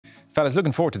Fellas,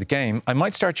 looking forward to the game. I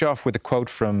might start you off with a quote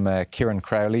from Kieran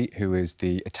Crowley, who is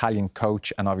the Italian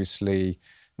coach and obviously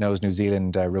knows New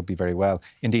Zealand rugby very well.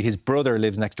 Indeed, his brother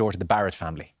lives next door to the Barrett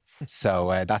family.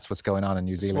 So that's what's going on in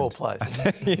New Zealand. Small place.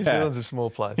 Yeah. New Zealand's a small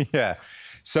place. Yeah.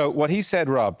 So what he said,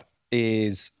 Rob,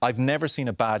 is I've never seen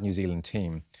a bad New Zealand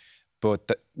team, but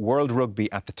the world rugby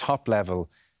at the top level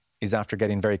is after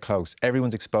getting very close.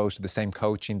 Everyone's exposed to the same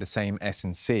coaching, the same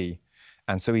S&C.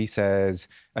 And so he says,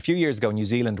 a few years ago, New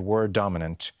Zealand were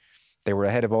dominant. They were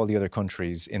ahead of all the other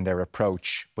countries in their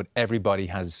approach, but everybody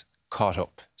has caught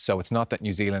up. So it's not that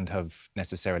New Zealand have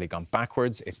necessarily gone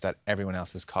backwards, it's that everyone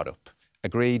else has caught up.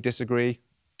 Agree, disagree?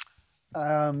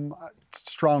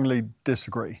 Strongly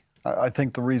disagree. I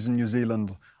think the reason New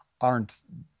Zealand aren't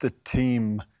the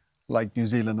team like New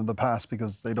Zealand in the past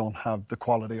because they don't have the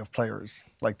quality of players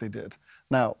like they did.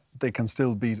 Now, they can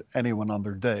still beat anyone on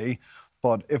their day,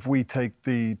 but if we take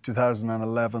the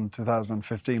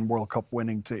 2011-2015 World Cup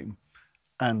winning team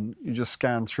and you just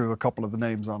scan through a couple of the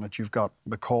names on it, you've got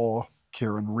McCaw,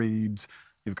 Kieran Reid,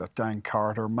 you've got Dan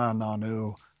Carter, Man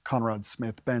Nanu, Conrad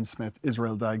Smith, Ben Smith,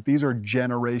 Israel Dagg. These are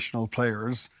generational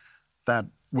players that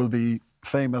will be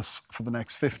famous for the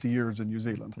next 50 years in New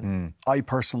Zealand. I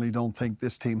personally don't think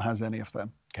this team has any of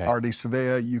them. Okay.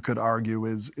 𝐕𝐿𝐬𝐻, you could argue,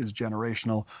 is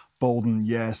generational. Bowden,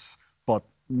 yes, but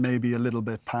maybe a little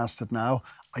bit past it now.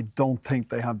 I don't think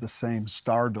they have the same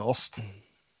stardust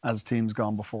as teams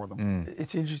gone before them.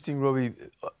 It's interesting, Robbie.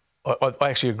 I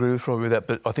actually agree with Robbie with that,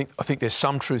 but I think there's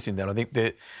some truth in that. I think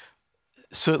that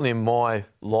certainly in my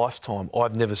lifetime,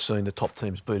 I've never seen the top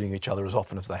teams beating each other as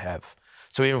often as they have.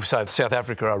 So even if we say South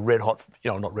Africa are red hot,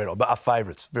 not red hot, but are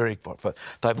favourites, very hot.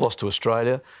 They've lost to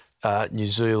Australia, New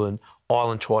Zealand,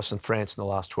 Ireland twice, and France in the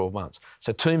last 12 months.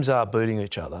 So teams are beating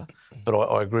each other, but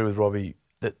I agree with Robbie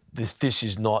that this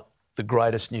is not the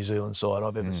greatest New Zealand side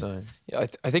I've ever seen. Yeah,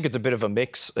 I think it's a bit of a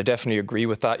mix. I definitely agree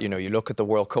with that. You look at the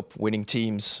World Cup winning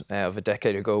teams of a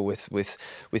decade ago with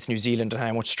New Zealand and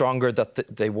how much stronger that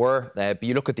they were. But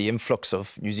you look at the influx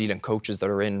of New Zealand coaches that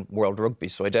are in world rugby.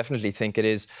 So I definitely think it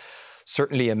is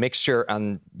certainly a mixture,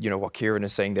 and what Kieran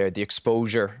is saying there, the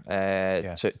exposure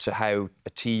to how a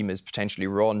team is potentially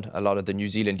run, a lot of the New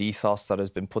Zealand ethos that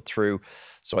has been put through.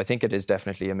 So I think it is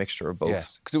definitely a mixture of both.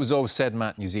 Yes, because it was always said,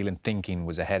 Matt, New Zealand thinking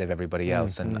was ahead of everybody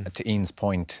else, and to Ian's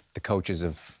point, the coaches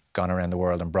have gone around the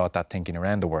world and brought that thinking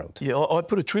around the world. Yeah, I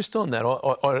put a twist on that,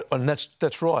 and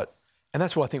that's right, and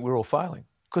that's why I think we're all failing,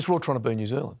 because we're all trying to be New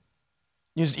Zealand.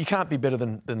 You can't be better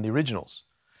than the originals.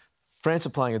 France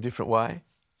are playing a different way.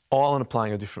 Ireland are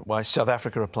playing a different way. South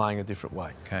Africa are playing a different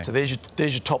way. Okay. So there's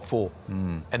your top four,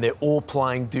 and they're all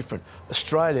playing different.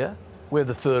 Australia, we're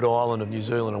the third island of New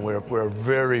Zealand, and we're a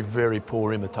very, very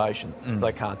poor imitation.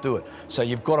 They can't do it. So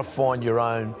you've got to find your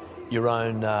own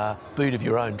beat of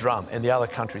your own drum, and the other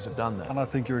countries have done that. And I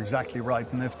think you're exactly right.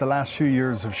 And if the last few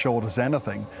years have showed us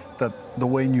anything, that the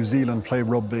way New Zealand play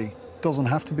rugby doesn't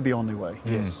have to be the only way.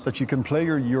 Yes. That you can play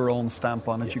your own stamp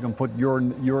on it, you can put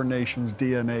your nation's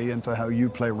DNA into how you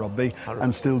play rugby 100%.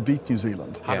 and still beat New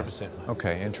Zealand. 100%.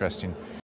 Okay, interesting.